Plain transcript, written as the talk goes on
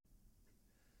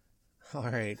All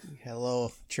right.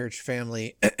 Hello, church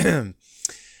family.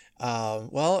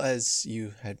 Well, as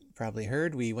you had probably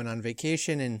heard, we went on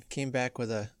vacation and came back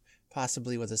with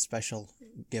possibly with a special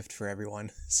gift for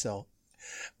everyone. So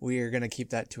we are going to keep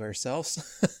that to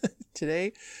ourselves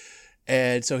today.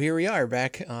 And so here we are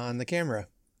back on the camera.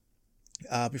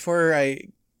 Before I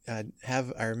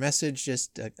have our message,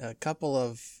 just a couple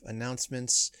of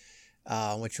announcements,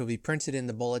 which will be printed in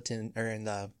the bulletin or in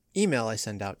the email I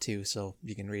send out too, so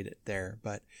you can read it there.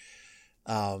 But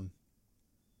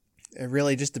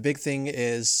really just the big thing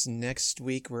is next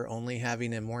week we're only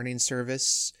having a morning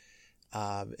service,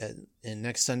 and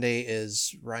next Sunday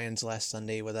is Ryan's last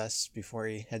Sunday with us before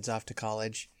he heads off to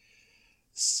college.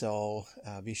 So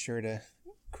be sure to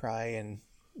cry and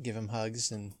give him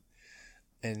hugs and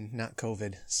not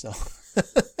COVID. So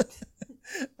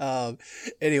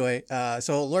anyway,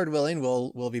 so Lord willing,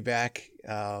 we'll be back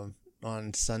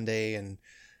on Sunday, and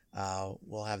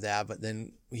we'll have that. But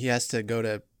then he has to go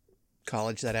to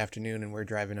college that afternoon, and we're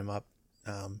driving him up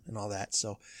and all that.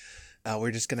 So we're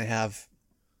just gonna have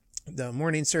the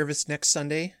morning service next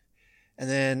Sunday, and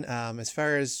then as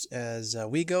far as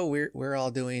we go, we're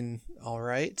all doing all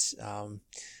right.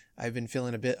 I've been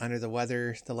feeling a bit under the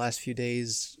weather the last few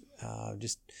days,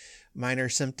 just minor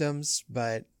symptoms,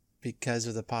 but because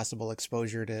of the possible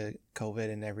exposure to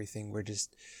COVID and everything, we're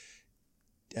just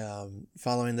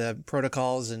following the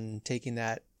protocols and taking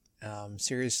that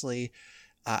seriously.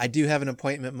 I do have an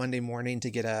appointment Monday morning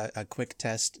to get a quick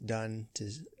test done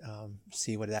to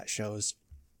see what that shows.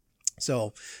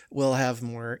 So we'll have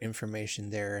more information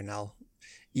there, and I'll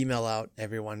email out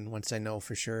everyone once I know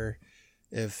for sure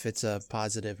if it's a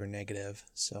positive or negative.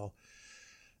 So,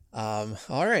 all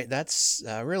right, that's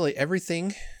really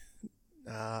everything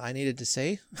I needed to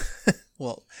say.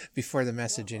 Well, before the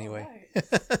message anyway.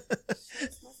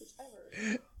 Shortest message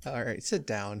ever. All right, sit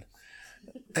down.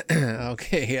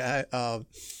 Okay,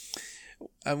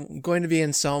 I'm going to be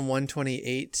in Psalm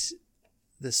 128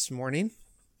 this morning.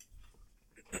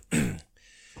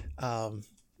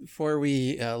 Before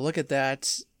we look at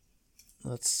that,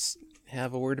 let's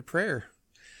have a word of prayer.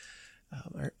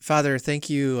 Father, thank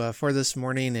you for this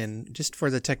morning and just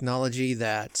for the technology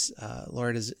that,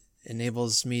 Lord,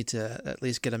 enables me to at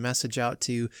least get a message out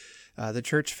to the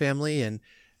church family. And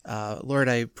Lord,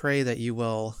 I pray that you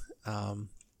will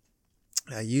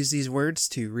use these words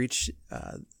to reach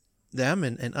them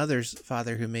and others,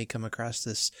 Father, who may come across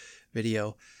this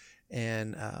video.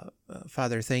 And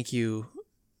Father, thank you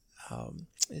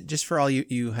just for all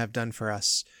you have done for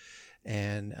us.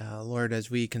 And Lord, as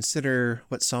we consider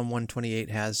what Psalm 128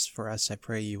 has for us, I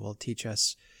pray you will teach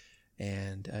us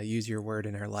and use your word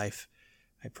in our life.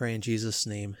 I pray in Jesus'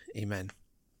 name, amen.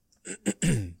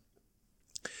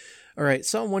 All right,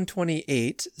 Psalm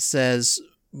 128 says,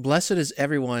 "Blessed is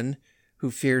everyone who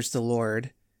fears the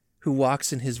Lord, who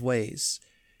walks in his ways.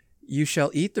 You shall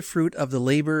eat the fruit of the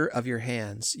labor of your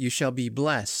hands. You shall be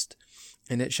blessed,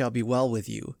 and it shall be well with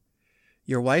you.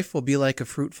 Your wife will be like a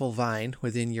fruitful vine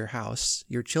within your house.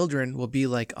 Your children will be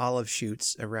like olive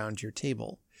shoots around your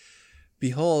table.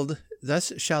 Behold,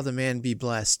 thus shall the man be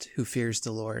blessed who fears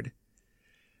the Lord.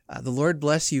 The Lord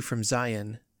bless you from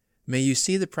Zion. May you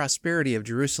see the prosperity of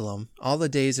Jerusalem all the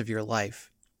days of your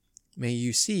life. May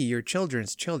you see your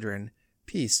children's children.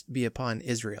 Peace be upon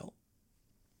Israel."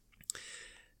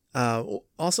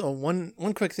 Also, one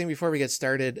quick thing before we get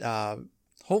started.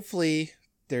 Hopefully,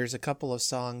 there's a couple of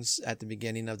songs at the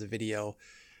beginning of the video.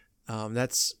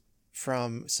 That's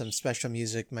from some special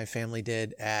music my family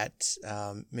did at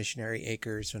Missionary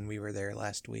Acres when we were there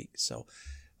last week. So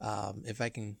if I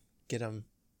can get them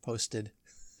posted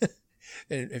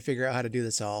and figure out how to do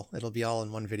this all, it'll be all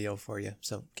in one video for you.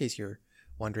 So in case you're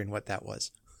wondering what that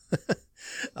was.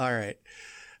 All right.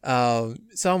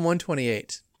 Psalm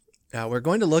 128. We're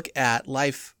going to look at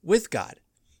life with God.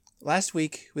 Last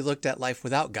week, we looked at life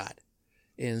without God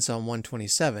in Psalm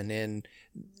 127. And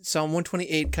Psalm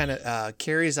 128 kind of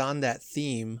carries on that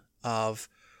theme of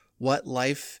what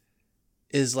life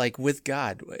is like with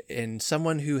God, and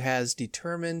someone who has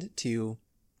determined to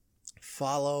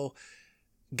follow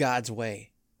God's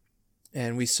way.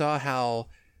 And we saw how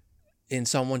in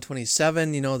Psalm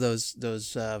 127,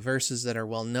 those verses that are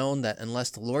well known, that unless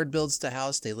the Lord builds the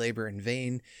house, they labor in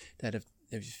vain. That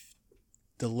if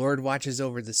the Lord watches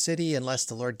over the city, unless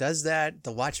the Lord does that,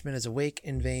 the watchman is awake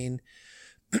in vain.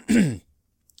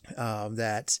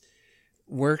 That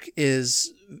work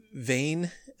is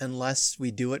vain unless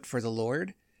we do it for the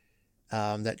Lord.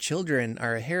 That children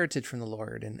are a heritage from the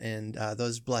Lord, and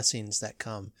those blessings that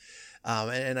come.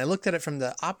 And I looked at it from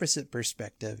the opposite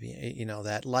perspective,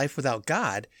 that life without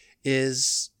God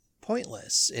is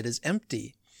pointless. It is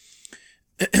empty.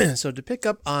 So to pick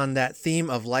up on that theme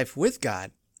of life with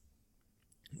God,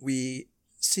 we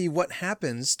see what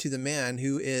happens to the man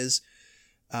who is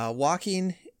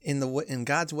walking in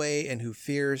God's way and who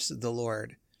fears the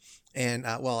Lord. And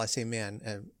I say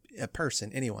man, a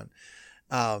person, anyone.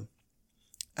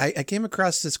 I came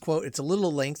across this quote. It's a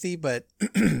little lengthy, but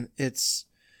it's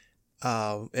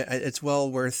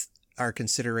well worth our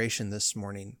consideration this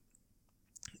morning.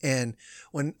 And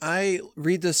when I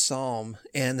read this psalm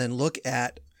and then look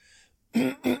at,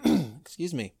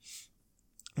 excuse me,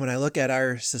 when I look at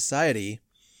our society,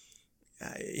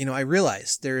 I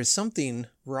realize there is something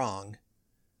wrong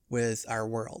with our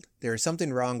world. There is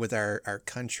something wrong with our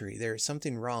country. There is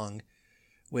something wrong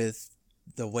with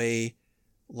the way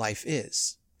life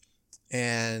is.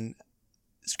 And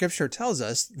Scripture tells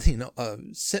us,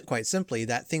 quite simply,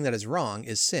 that thing that is wrong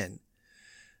is sin.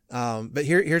 But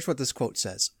here's what this quote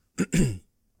says. It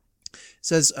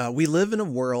says, we live in a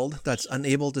world that's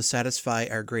unable to satisfy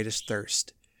our greatest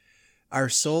thirst. Our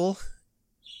soul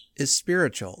is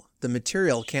spiritual. The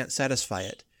material can't satisfy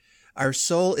it. Our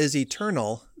soul is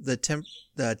eternal.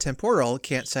 The temporal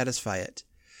can't satisfy it.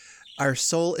 Our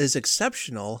soul is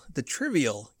exceptional. The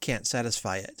trivial can't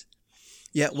satisfy it.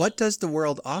 Yet what does the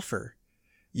world offer?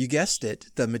 You guessed it,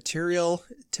 the material,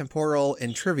 temporal,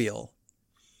 and trivial.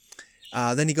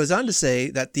 Then he goes on to say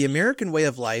that the American way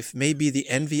of life may be the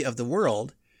envy of the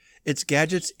world, its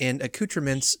gadgets and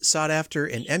accoutrements sought after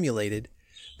and emulated,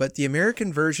 but the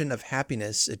American version of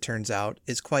happiness, it turns out,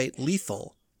 is quite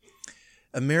lethal.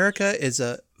 America is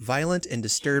a violent and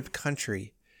disturbed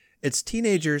country. Its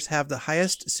teenagers have the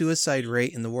highest suicide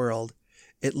rate in the world.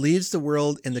 It leads the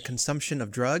world in the consumption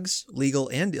of drugs, legal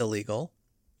and illegal,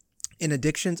 in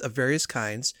addictions of various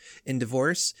kinds, in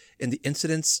divorce, in the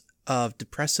incidence of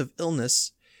depressive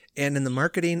illness, and in the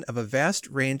marketing of a vast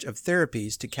range of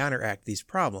therapies to counteract these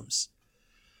problems,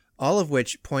 all of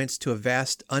which points to a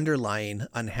vast underlying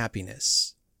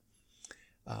unhappiness.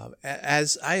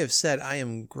 As I have said, I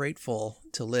am grateful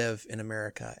to live in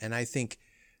America, and I think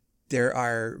there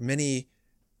are many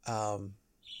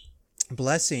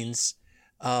blessings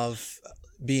of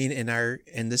being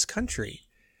in this country.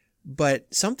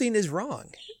 But something is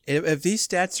wrong. If these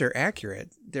stats are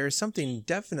accurate, there's something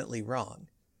definitely wrong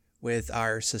with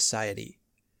our society.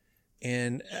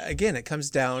 And again, it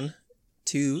comes down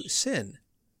to sin.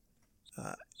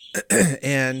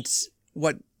 And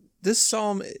what this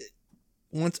psalm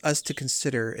wants us to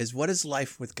consider is, what is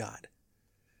life with God?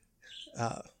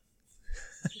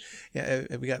 Yeah,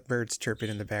 we got birds chirping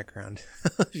in the background,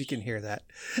 if you can hear that.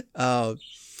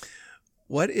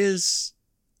 What is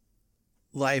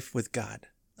life with God?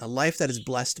 A life that is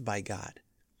blessed by God.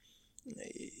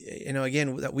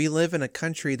 Again, that we live in a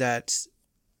country that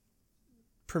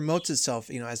promotes itself,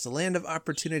 as the land of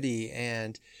opportunity,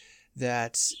 and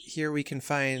that here we can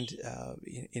find,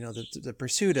 the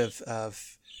pursuit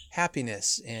of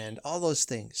happiness and all those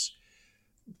things.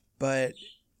 But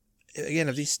again,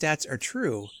 if these stats are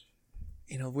true,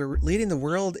 we're leading the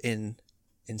world in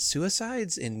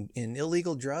suicides, in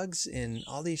illegal drugs, in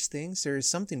all these things. There is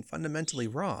something fundamentally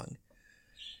wrong.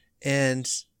 And,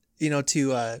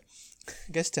 to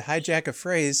hijack a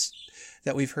phrase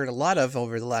that we've heard a lot of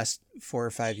over the last 4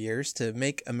 or 5 years, to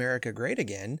make America great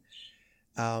again,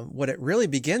 what it really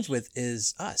begins with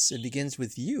is us. It begins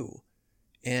with you.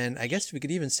 And I guess we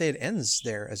could even say it ends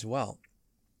there as well.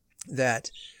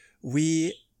 That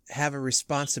we have a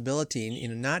responsibility,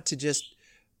 not to just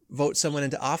vote someone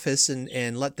into office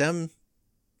and let them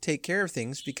take care of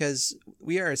things, because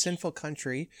we are a sinful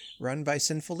country run by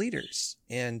sinful leaders,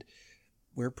 and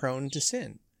we're prone to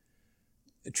sin.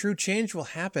 True change will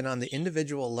happen on the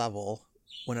individual level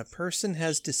when a person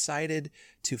has decided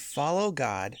to follow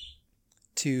God,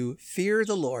 to fear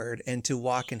the Lord, and to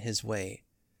walk in his way.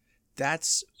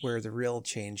 That's where the real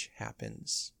change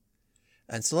happens.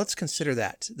 And so let's consider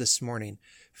that this morning.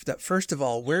 That first of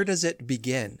all, where does it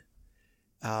begin?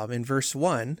 In verse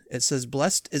 1, it says,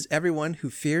 "Blessed is everyone who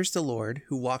fears the Lord,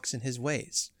 who walks in his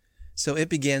ways." So it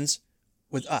begins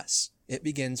with us. It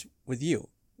begins with you,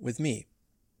 with me.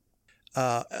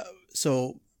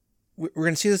 So we're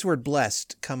going to see this word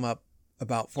blessed come up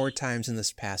about 4 times in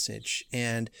this passage.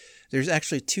 And there's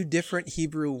actually 2 different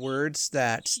Hebrew words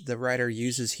that the writer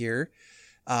uses here.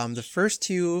 The first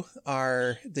 2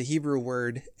 are the Hebrew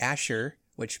word asher,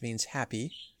 which means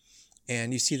happy.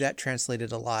 And you see that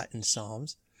translated a lot in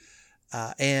Psalms.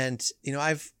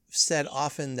 I've said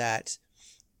often that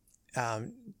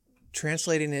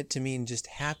translating it to mean just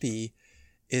happy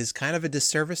is kind of a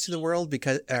disservice to the word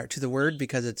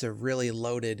because it's a really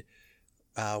loaded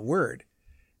word.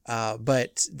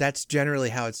 But that's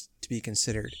generally how it's to be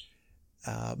considered.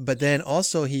 But then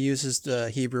also he uses the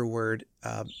Hebrew word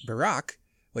barak,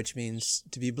 which means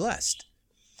to be blessed.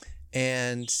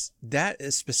 And that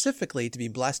is specifically to be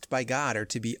blessed by God or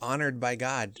to be honored by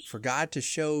God, for God to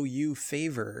show you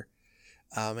favor.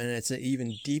 And it's an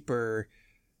even deeper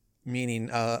meaning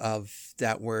of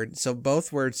that word. So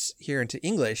both words here into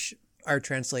English are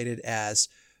translated as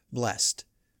blessed.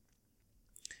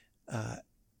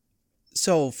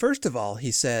 So first of all,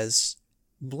 he says,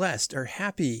 blessed or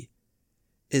happy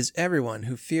is everyone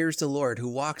who fears the Lord, who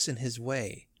walks in his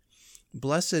way.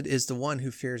 Blessed is the one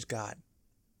who fears God.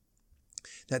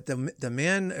 That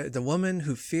the woman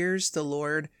who fears the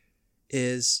Lord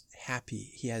is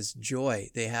happy. He has joy.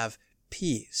 They have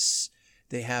peace.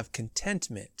 They have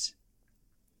contentment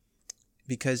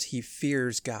because he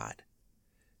fears God.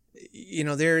 You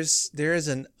know, there is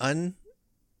an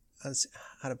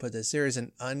how to put this? There is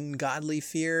an ungodly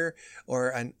fear or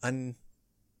an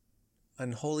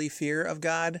unholy fear of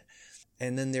God.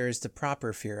 And then there is the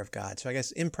proper fear of God. So I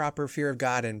guess improper fear of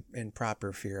God and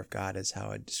proper fear of God is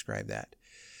how I'd describe that.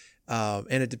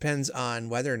 And it depends on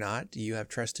whether or not you have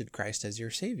trusted Christ as your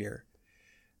Savior.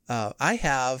 I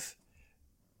have,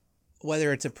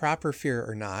 whether it's a proper fear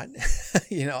or not,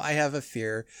 I have a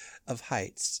fear of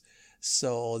heights.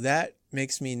 So that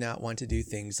makes me not want to do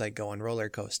things like go on roller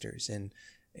coasters. And,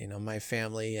 my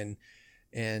family and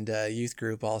youth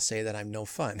group all say that I'm no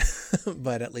fun,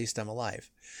 but at least I'm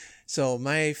alive. So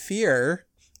my fear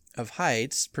of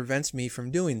heights prevents me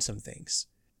from doing some things.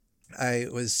 I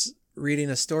was reading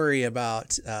a story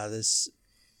about this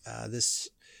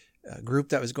group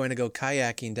that was going to go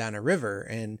kayaking down a river,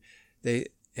 and I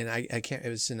can't. It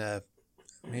was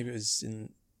maybe it was in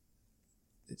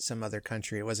some other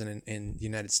country. It wasn't in the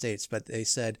United States, but they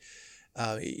said,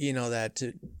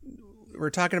 that we're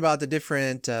talking about the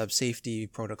different safety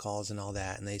protocols and all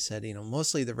that. And they said,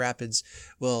 mostly the rapids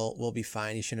will be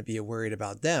fine. You shouldn't be worried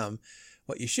about them.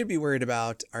 What you should be worried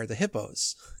about are the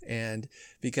hippos. And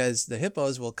because the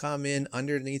hippos will come in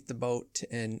underneath the boat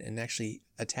and actually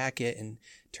attack it and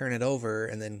turn it over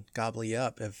and then gobble you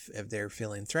up if they're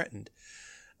feeling threatened.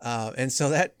 And so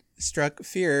that struck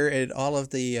fear in all of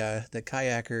the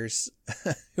kayakers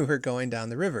who were going down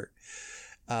the river.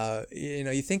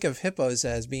 You think of hippos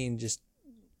as being just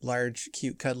large,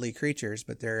 cute, cuddly creatures,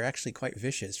 but they're actually quite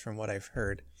vicious from what I've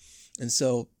heard. And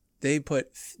so they put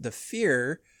the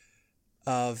fear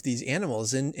of these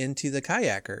animals into the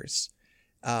kayakers.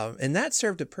 And that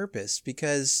served a purpose,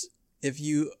 because if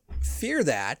you fear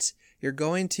that, you're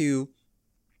going to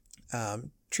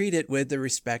treat it with the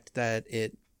respect that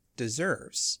it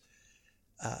deserves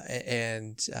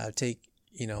and take,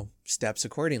 steps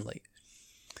accordingly.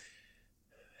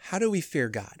 How do we fear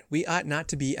God? We ought not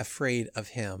to be afraid of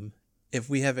him if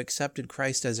we have accepted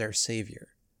Christ as our Savior.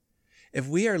 If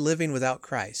we are living without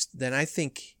Christ, then I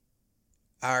think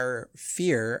our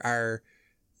fear, our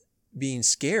being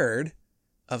scared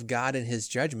of God and his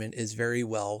judgment is very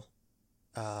well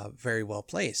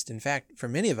placed. In fact, for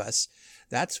many of us,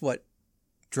 that's what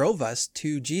drove us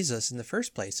to Jesus in the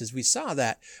first place, is we saw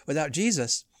that without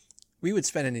Jesus, we would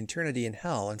spend an eternity in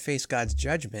hell and face God's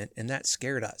judgment, and that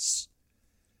scared us.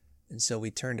 And so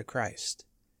we turned to Christ.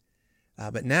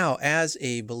 But now, as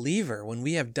a believer, when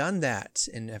we have done that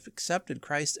and have accepted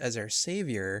Christ as our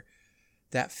Savior,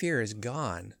 that fear is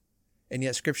gone. And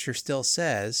yet Scripture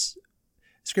says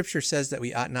that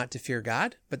we ought not to fear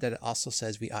God, but that it also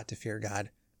says we ought to fear God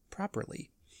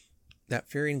properly. That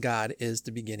fearing God is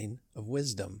the beginning of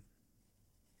wisdom.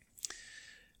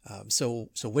 So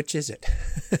which is it?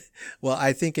 Well,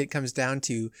 I think it comes down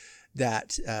to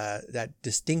that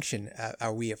distinction.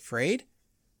 Are we afraid,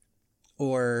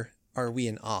 or are we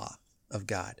in awe of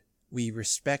God? We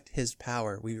respect his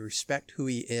power. We respect who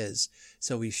he is.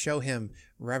 So we show him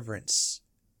reverence.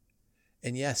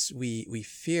 And yes, we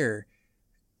fear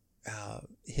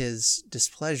his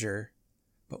displeasure,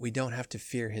 but we don't have to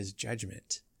fear his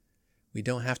judgment. We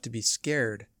don't have to be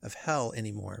scared of hell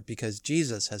anymore, because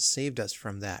Jesus has saved us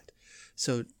from that.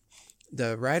 So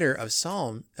the writer of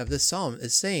this psalm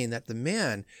is saying that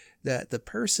the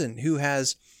person who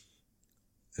has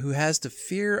the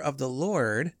fear of the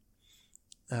Lord,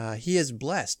 he is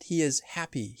blessed. He is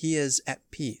happy. He is at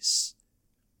peace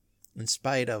in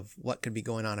spite of what could be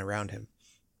going on around him.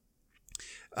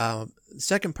 The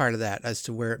second part of that, as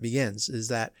to where it begins, is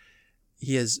that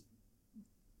he is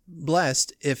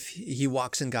blessed if he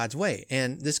walks in God's way.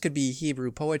 And this could be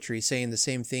Hebrew poetry saying the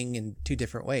same thing in two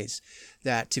different ways,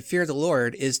 that to fear the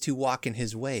Lord is to walk in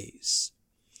his ways.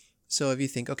 So if you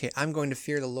think, okay, I'm going to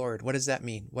fear the Lord, what does that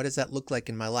mean? What does that look like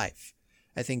in my life?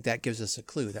 I think that gives us a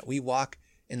clue that we walk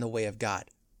in the way of God.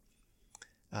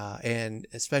 And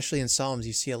especially in Psalms,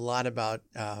 you see a lot about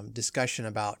discussion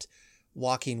about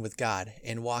walking with God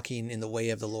and walking in the way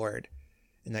of the Lord,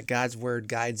 and that God's word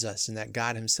guides us, and that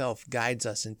God himself guides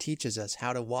us and teaches us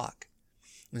how to walk.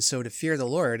 And so to fear the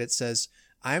Lord, it says,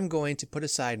 I'm going to put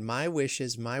aside my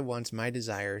wishes, my wants, my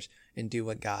desires, and do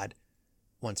what God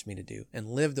wants me to do, and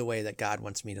live the way that God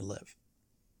wants me to live.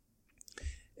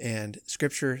 And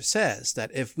Scripture says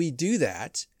that if we do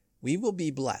that, we will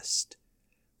be blessed.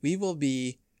 We will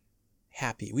be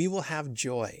happy. We will have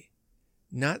joy,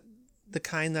 not the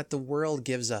kind that the world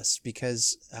gives us,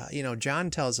 because, John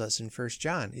tells us in 1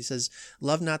 John, he says,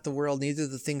 love not the world, neither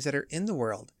the things that are in the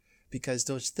world, because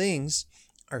those things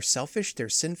are selfish, they're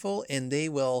sinful, and they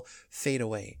will fade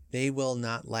away. They will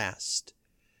not last.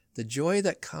 The joy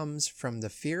that comes from the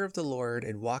fear of the Lord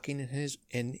and walking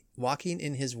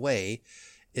in his way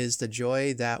is the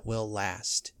joy that will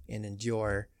last and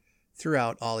endure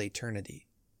throughout all eternity.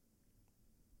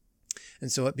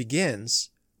 And so it begins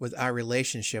with our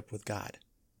relationship with God.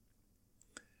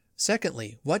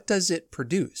 Secondly, what does it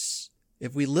produce?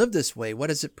 If we live this way, what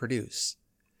does it produce?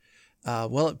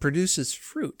 It produces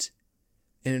fruit.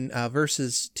 In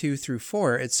verses 2 through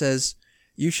 4, it says,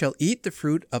 you shall eat the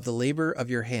fruit of the labor of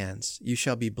your hands. You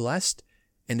shall be blessed,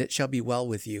 and it shall be well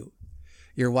with you.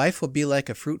 Your wife will be like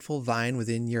a fruitful vine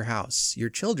within your house. Your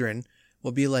children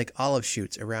will be like olive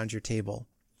shoots around your table.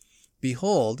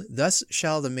 Behold, thus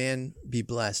shall the man be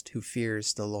blessed who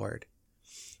fears the Lord.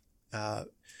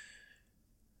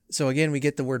 So again, we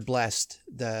get the word blessed,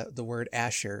 the word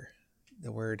asher,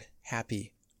 the word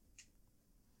happy.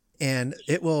 And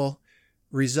it will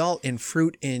result in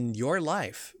fruit in your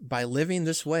life. By living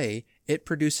this way, it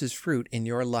produces fruit in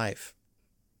your life.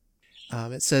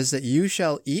 It says that you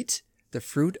shall eat the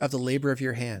fruit of the labor of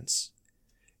your hands.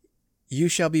 You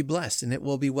shall be blessed, and it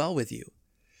will be well with you.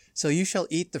 So you shall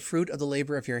eat the fruit of the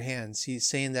labor of your hands. He's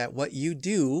saying that what you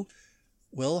do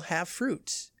will have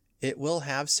fruit. It will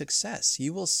have success.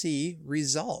 You will see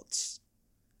results.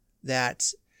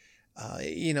 That,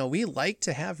 we like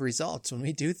to have results when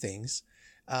we do things.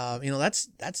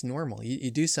 That's normal.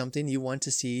 You do something, you want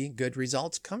to see good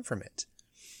results come from it.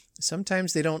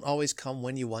 Sometimes they don't always come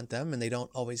when you want them, and they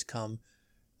don't always come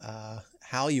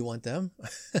how you want them,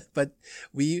 but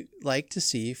we like to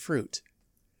see fruit.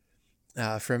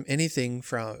 From anything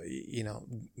from,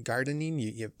 gardening,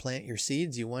 you plant your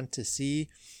seeds, you want to see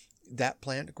that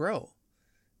plant grow.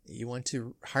 You want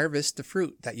to harvest the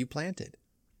fruit that you planted.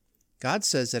 God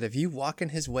says that if you walk in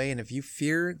his way and if you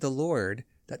fear the Lord,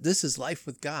 that this is life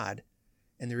with God,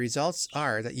 and the results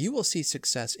are that you will see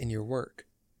success in your work.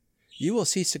 You will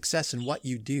see success in what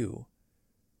you do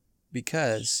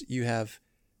because you have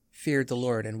feared the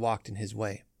Lord and walked in his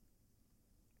way.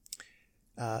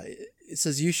 It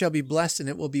says, you shall be blessed and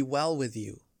it will be well with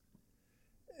you.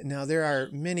 Now, there are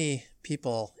many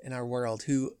people in our world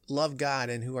who love God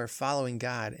and who are following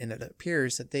God, and it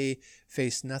appears that they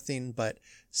face nothing but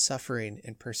suffering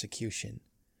and persecution.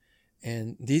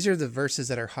 And these are the verses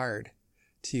that are hard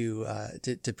to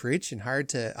preach and hard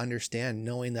to understand,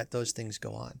 knowing that those things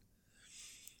go on.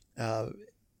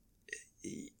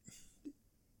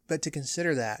 But to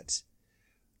consider that,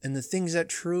 and the things that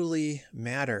truly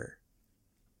matter,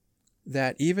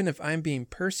 that even if I'm being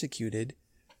persecuted,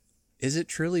 is it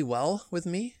truly well with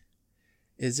me?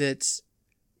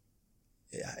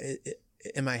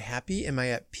 Am I happy? Am I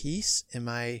at peace? Am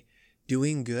I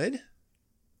doing good?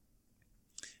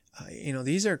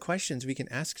 These are questions we can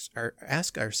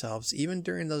ask ourselves even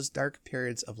during those dark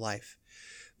periods of life.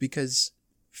 Because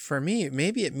for me,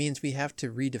 maybe it means we have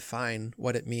to redefine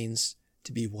what it means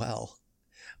to be well,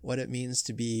 what it means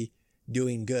to be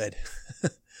doing good.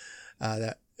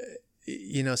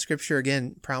 Scripture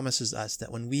again promises us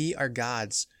that when we are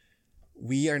God's,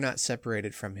 we are not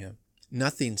separated from him.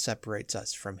 Nothing separates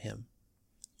us from him.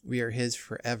 We are his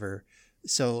forever.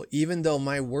 So even though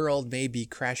my world may be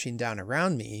crashing down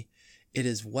around me, it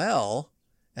is well,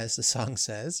 as the song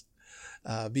says,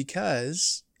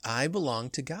 because I belong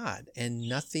to God, and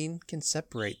nothing can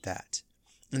separate that.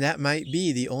 And that might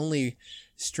be the only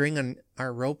string on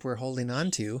our rope we're holding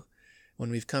on to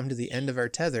when we've come to the end of our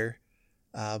tether,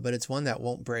 but it's one that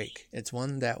won't break. It's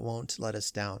one that won't let us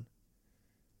down.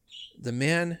 The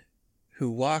man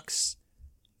who walks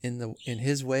in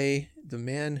his way, the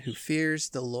man who fears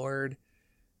the Lord,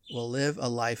 will live a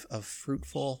life of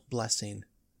fruitful blessing.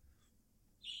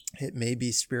 It may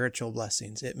be spiritual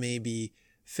blessings. It may be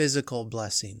physical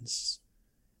blessings.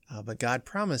 But God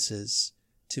promises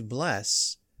to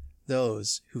bless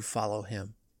those who follow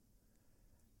him.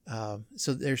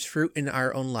 So there's fruit in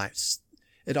our own lives.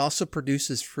 It also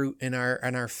produces fruit in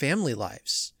our family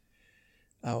lives.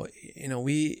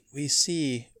 We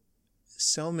see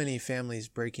so many families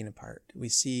breaking apart. We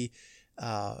see,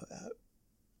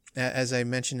 as I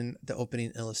mentioned in the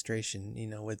opening illustration,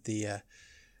 with the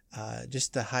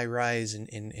just the high rise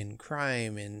in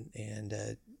crime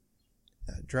and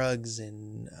drugs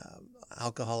and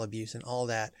alcohol abuse and all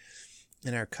that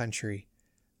in our country.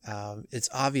 It's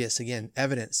obvious, again,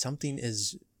 evident something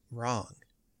is wrong.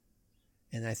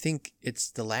 And I think it's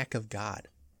the lack of God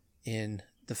in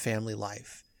the family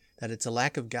life, that it's a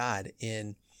lack of God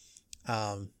in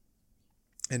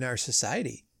our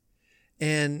society.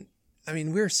 And I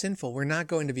mean, we're sinful. We're not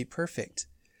going to be perfect.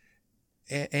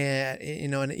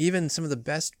 And even some of the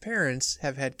best parents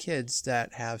have had kids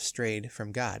that have strayed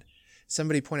from God.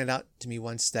 Somebody pointed out to me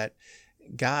once that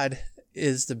God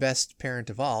is the best parent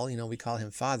of all. We call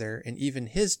him Father, and even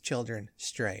his children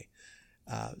stray.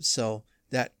 So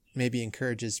that maybe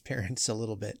encourages parents a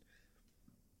little bit.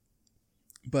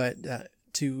 But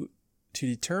to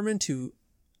determine to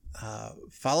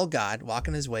follow God, walk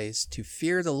in his ways, to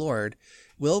fear the Lord,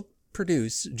 will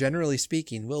produce, generally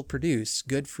speaking,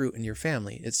 good fruit in your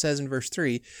family. It says in verse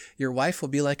 3, your wife will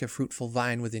be like a fruitful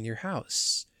vine within your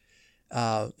house.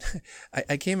 I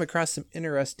came across some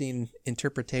interesting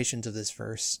interpretations of this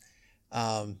verse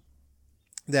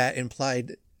that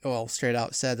implied, straight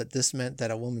out said that this meant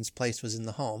that a woman's place was in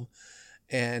the home.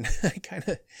 And I kind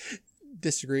of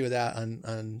disagree with that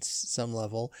on some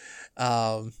level.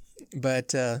 But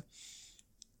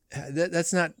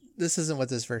this isn't what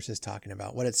this verse is talking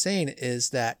about. What it's saying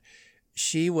is that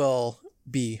she will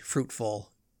be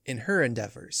fruitful in her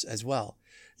endeavors as well.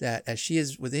 That as she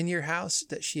is within your house,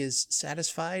 that she is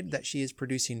satisfied, that she is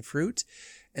producing fruit,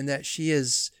 and that she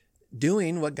is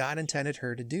doing what God intended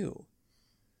her to do,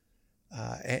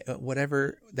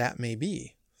 whatever that may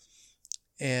be.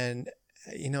 And,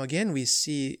 again, we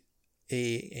see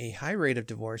a high rate of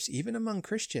divorce, even among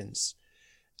Christians,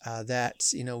 that,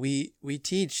 we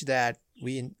teach that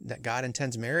that God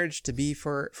intends marriage to be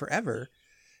for forever.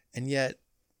 And yet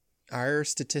our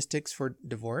statistics for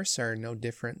divorce are no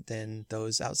different than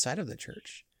those outside of the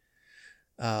church.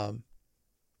 To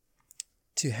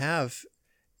have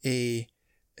a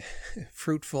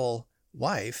fruitful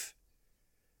wife,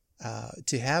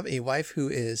 to have a wife who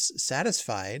is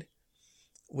satisfied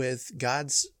with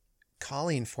God's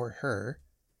calling for her,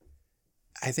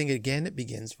 I think, again, it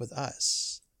begins with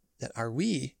us. That are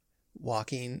we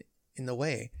walking in the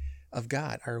way of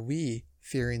God? Are we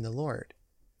fearing the Lord?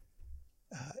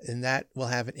 And that will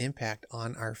have an impact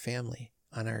on our family,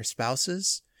 on our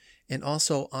spouses, and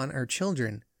also on our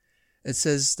children. It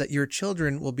says that your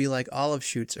children will be like olive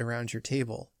shoots around your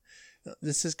table.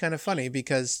 This is kind of funny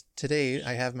because today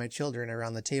I have my children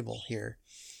around the table here,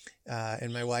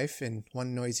 and my wife and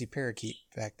one noisy parakeet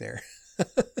back there.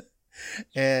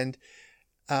 And,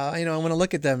 I want to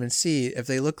look at them and see if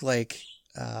they look like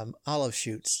olive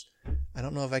shoots. I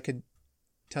don't know if I could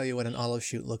tell you what an olive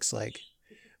shoot looks like.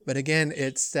 But again,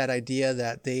 it's that idea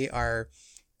that they are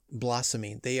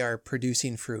blossoming. They are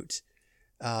producing fruit.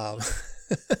 They're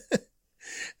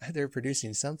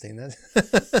producing something.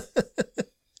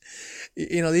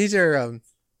 These are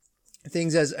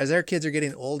things as our kids are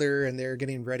getting older and they're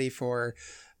getting ready for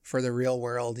the real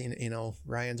world.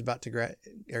 Ryan's about to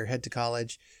head to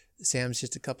college. Sam's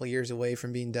just a couple of years away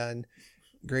from being done.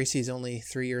 Gracie's only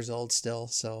 3 years old still,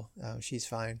 so she's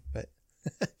fine. But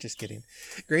just kidding.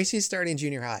 Gracie's starting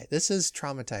junior high. This is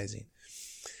traumatizing.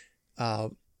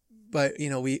 But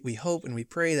we hope and we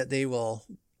pray that they will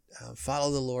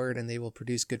follow the Lord and they will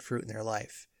produce good fruit in their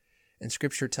life. And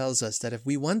Scripture tells us that if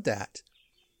we want that,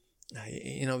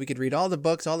 we could read all the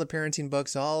books, all the parenting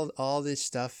books, all this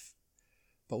stuff.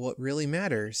 But what really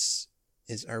matters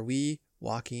is, are we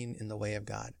walking in the way of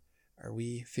God? Are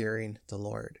we fearing the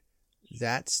Lord?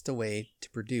 That's the way to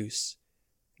produce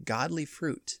godly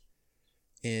fruit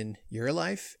in your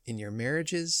life, in your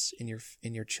marriages, in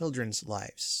your children's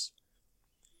lives.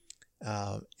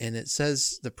 And it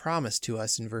says the promise to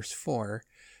us in verse 4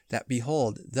 that,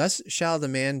 behold, thus shall the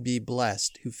man be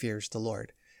blessed who fears the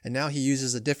Lord. And now he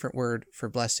uses a different word for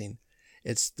blessing.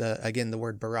 It's the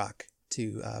word barak,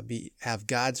 to have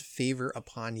God's favor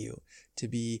upon you, to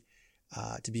be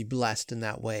blessed in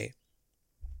that way.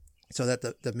 So that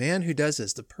the man who does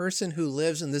this, the person who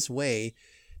lives in this way,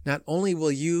 not only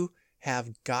will you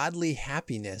have godly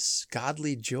happiness,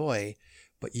 godly joy,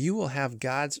 but you will have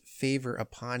God's favor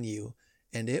upon you,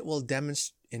 and it will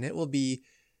demonstrate, and it will be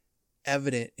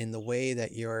evident in the way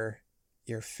that your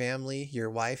family, your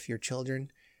wife, your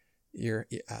children, your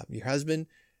husband,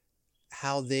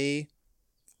 how they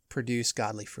produce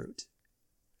godly fruit.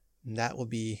 And that will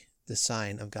be the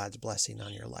sign of God's blessing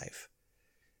on your life.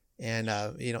 And,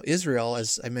 Israel,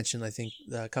 as I mentioned, I think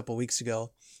a couple weeks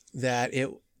ago, that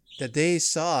they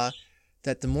saw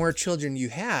that the more children you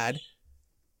had,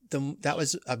 that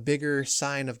was a bigger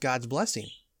sign of God's blessing.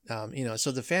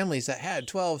 So the families that had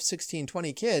 12, 16,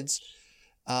 20 kids,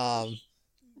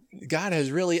 God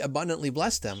has really abundantly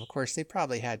blessed them. Of course, they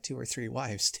probably had 2 or 3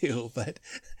 wives too, but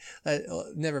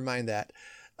never mind that.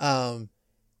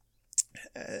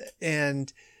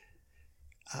 And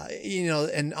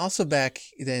also back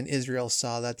then, Israel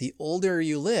saw that the older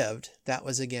you lived, that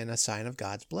was again a sign of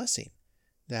God's blessing,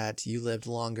 that you lived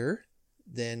longer,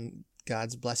 then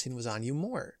God's blessing was on you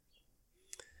more.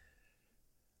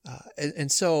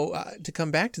 So to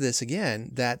come back to this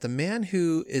again, that the man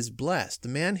who is blessed, the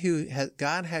man who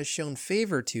God has shown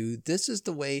favor to, this is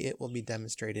the way it will be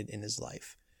demonstrated in his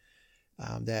life,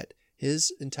 that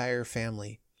his entire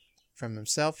family, from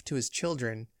himself to his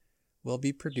children, will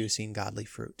be producing godly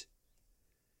fruit.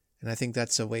 And I think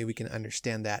that's a way we can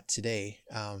understand that today.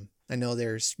 I know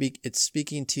it's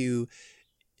speaking to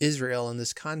Israel in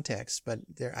this context, but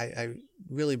I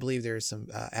really believe there is some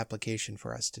application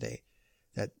for us today,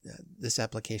 that this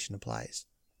application applies.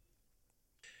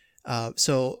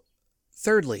 So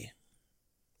thirdly,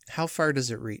 how far does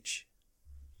it reach?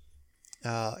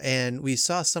 And we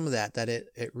saw some of that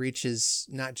it reaches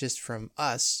not just from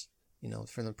us,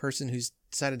 from the person who's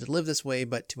decided to live this way,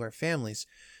 but to our families.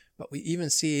 But we even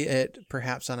see it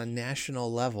perhaps on a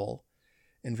national level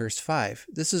in verse 5.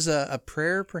 This is a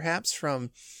prayer perhaps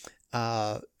from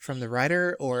the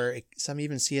writer, or some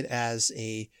even see it as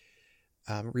a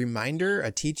reminder,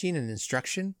 a teaching, an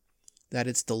instruction, that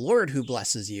it's the Lord who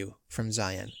blesses you from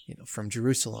Zion, from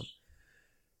Jerusalem.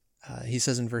 He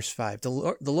says in verse 5,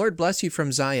 the Lord bless you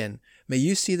from Zion. May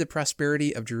you see the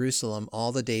prosperity of Jerusalem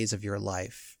all the days of your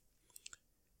life.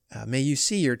 May you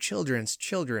see your children's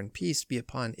children. Peace be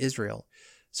upon Israel.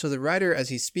 So the writer, as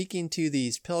he's speaking to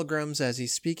these pilgrims, as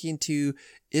he's speaking to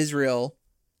Israel,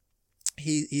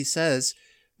 he says,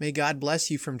 may God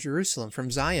bless you from Jerusalem,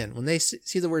 from Zion. When they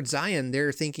see the word Zion,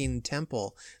 they're thinking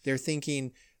temple. They're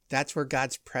thinking that's where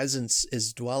God's presence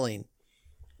is dwelling.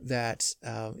 That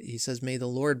he says, may the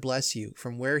Lord bless you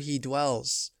from where he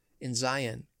dwells in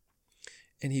Zion.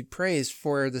 And he prays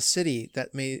for the city,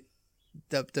 that may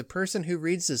the person who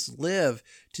reads this live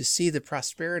to see the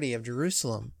prosperity of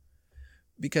Jerusalem.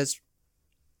 Because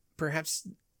perhaps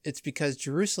it's because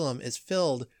Jerusalem is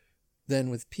filled then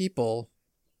with people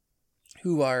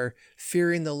who are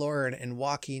fearing the Lord and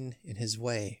walking in his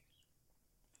way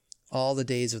all the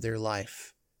days of their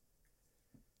life.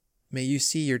 May you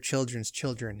see your children's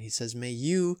children. He says, may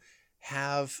you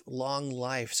have long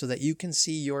life so that you can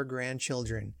see your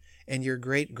grandchildren and your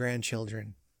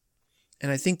great-grandchildren.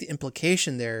 And I think the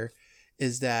implication there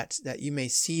is that you may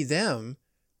see them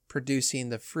producing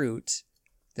the fruit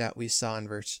that we saw in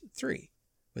verse 3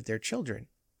 with their children.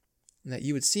 And that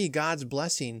you would see God's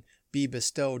blessing be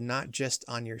bestowed not just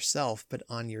on yourself, but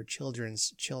on your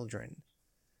children's children.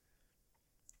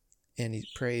 And he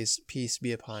prays, peace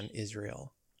be upon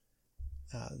Israel.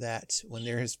 That when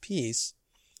there is peace,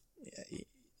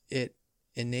 it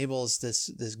enables this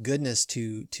goodness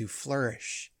to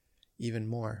flourish even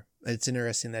more. It's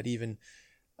interesting that even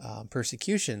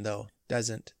persecution, though,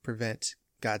 doesn't prevent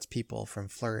God's people from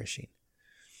flourishing.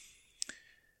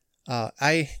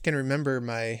 I can remember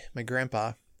my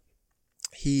grandpa.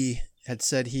 He had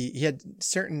said he had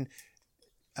certain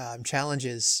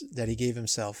challenges that he gave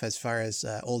himself as far as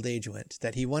old age went,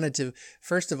 that he wanted to,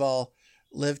 first of all,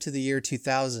 live to the year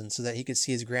 2000 so that he could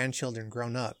see his grandchildren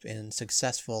grown up and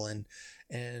successful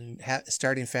and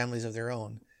starting families of their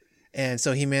own. And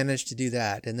so he managed to do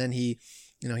that. And then he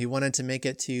wanted to make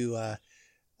it to,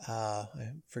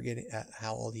 I'm forgetting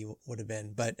how old he would have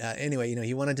been. But anyway,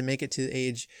 he wanted to make it to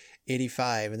age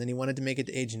 85, and then he wanted to make it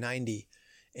to age 90.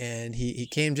 And he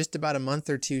came just about a month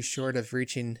or two short of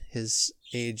reaching his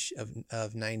age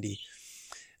of 90.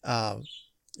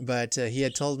 But he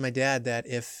had told my dad that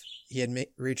if he had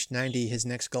reached 90, his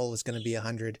next goal was going to be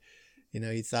 100.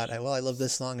 He thought, well, I live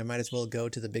this long, I might as well go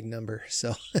to the big number.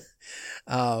 So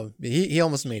he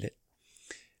almost made it.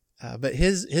 But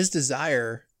his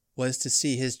desire was to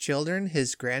see his children,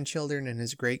 his grandchildren, and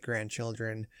his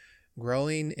great-grandchildren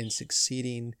growing and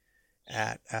succeeding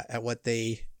at what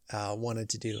they wanted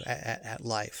to do at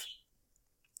life.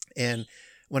 And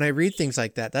when I read things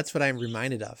like that, that's what I'm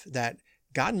reminded of, that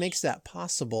God makes that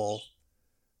possible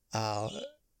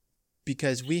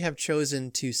because we have chosen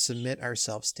to submit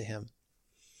ourselves to him.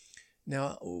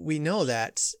 Now, we know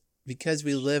that because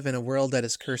we live in a world that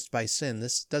is cursed by sin,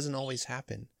 this doesn't always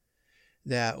happen.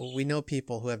 That we know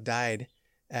people who have died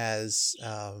as,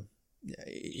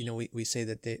 we say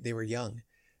that they were young.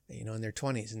 in their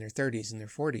 20s, in their 30s, in their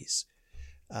 40s,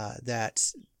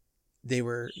 that they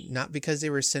were not because they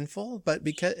were sinful, but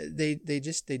because they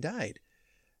died.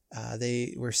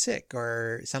 They were sick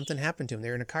or something happened to them. They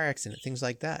were in a car accident, things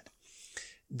like that.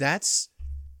 That's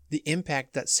the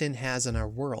impact that sin has on our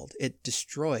world. It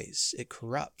destroys, it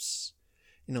corrupts.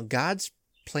 God's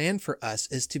plan for us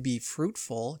is to be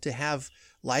fruitful, to have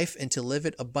life and to live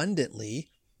it abundantly,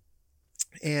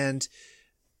 and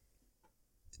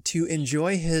to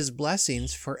enjoy his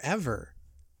blessings forever.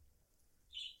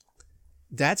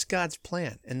 That's God's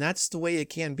plan, and that's the way it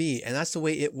can be, and that's the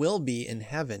way it will be in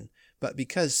heaven. But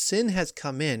because sin has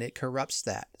come in, it corrupts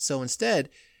that. So instead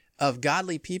of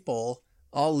godly people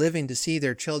all living to see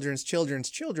their children's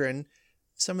children,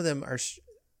 some of them are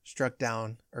struck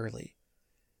down early.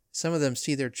 Some of them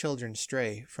see their children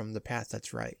stray from the path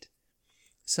that's right.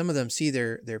 Some of them see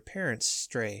their parents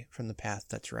stray from the path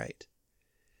that's right.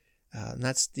 And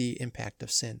that's the impact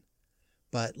of sin.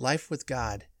 But life with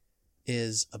God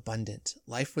is abundant.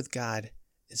 Life with God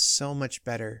is so much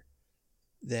better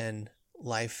than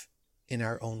life in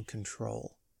our own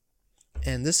control.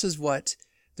 And this is what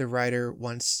the writer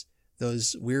wants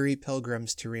those weary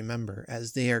pilgrims to remember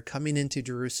as they are coming into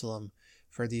Jerusalem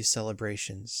for these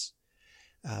celebrations,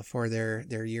 for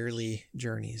their yearly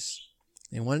journeys.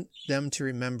 They want them to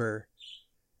remember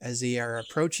as they are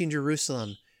approaching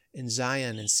Jerusalem in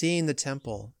Zion and seeing the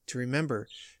temple, to remember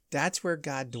that's where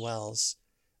God dwells.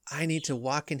 I need to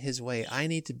walk in his way. I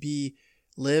need to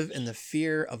live in the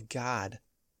fear of God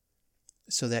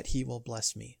so that he will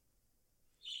bless me.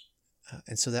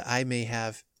 And so that I may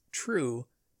have true,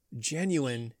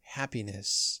 genuine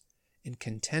happiness and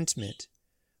contentment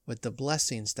with the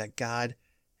blessings that God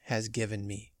has given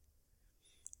me.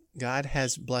 God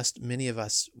has blessed many of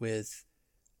us with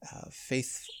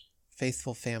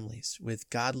faithful families, with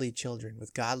godly children,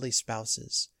 with godly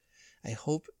spouses. I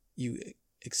hope you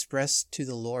express to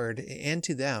the Lord and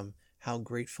to them how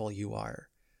grateful you are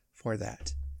for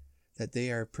that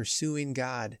they are pursuing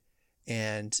God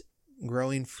and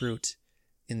growing fruit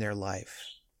in their life.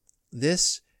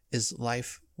 This is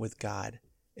life with God.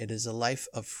 It is a life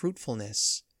of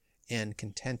fruitfulness and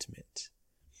contentment.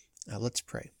 Let's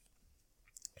pray.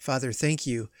 Father, thank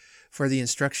you for the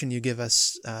instruction you give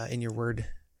us in your word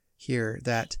here,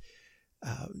 that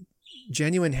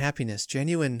genuine happiness,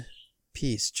 genuine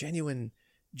peace, genuine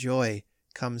joy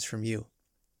comes from you.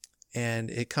 And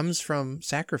it comes from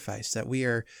sacrifice, that we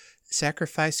are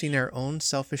sacrificing our own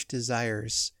selfish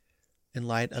desires in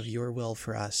light of your will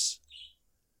for us.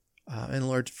 And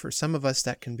Lord, for some of us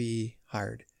that can be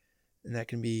hard and that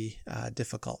can be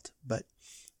difficult. But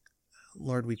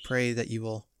Lord, we pray that you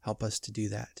will help us to do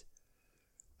that.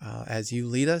 As you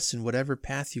lead us in whatever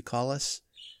path you call us,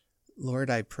 Lord,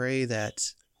 I pray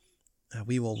that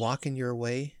we will walk in your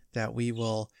way, that we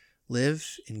will live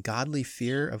in godly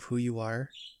fear of who you are.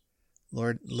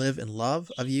 Lord, live in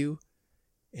love of you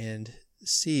and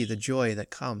see the joy that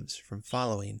comes from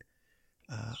following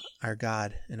our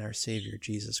God and our Savior,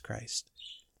 Jesus Christ.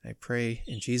 I pray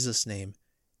in Jesus' name,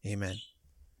 amen.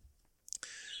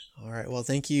 All right, well,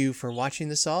 thank you for watching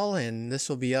this all, and this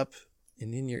will be up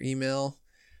and in your email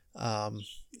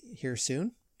here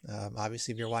soon.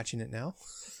 Obviously, if you're watching it now,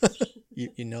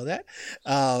 you know that.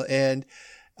 And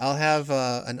I'll have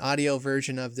an audio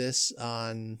version of this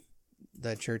on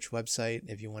the church website.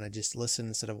 If you want to just listen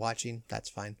instead of watching, that's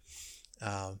fine.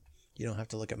 You don't have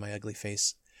to look at my ugly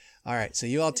face. All right, so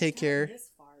you all take care.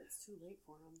 This far, it's too late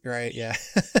for him. Right, yeah.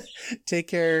 Take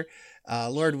care.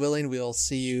 Lord willing, we'll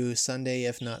see you Sunday,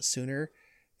 if not sooner.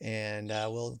 And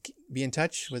we'll be in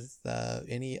touch with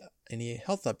any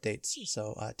health updates.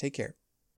 So take care.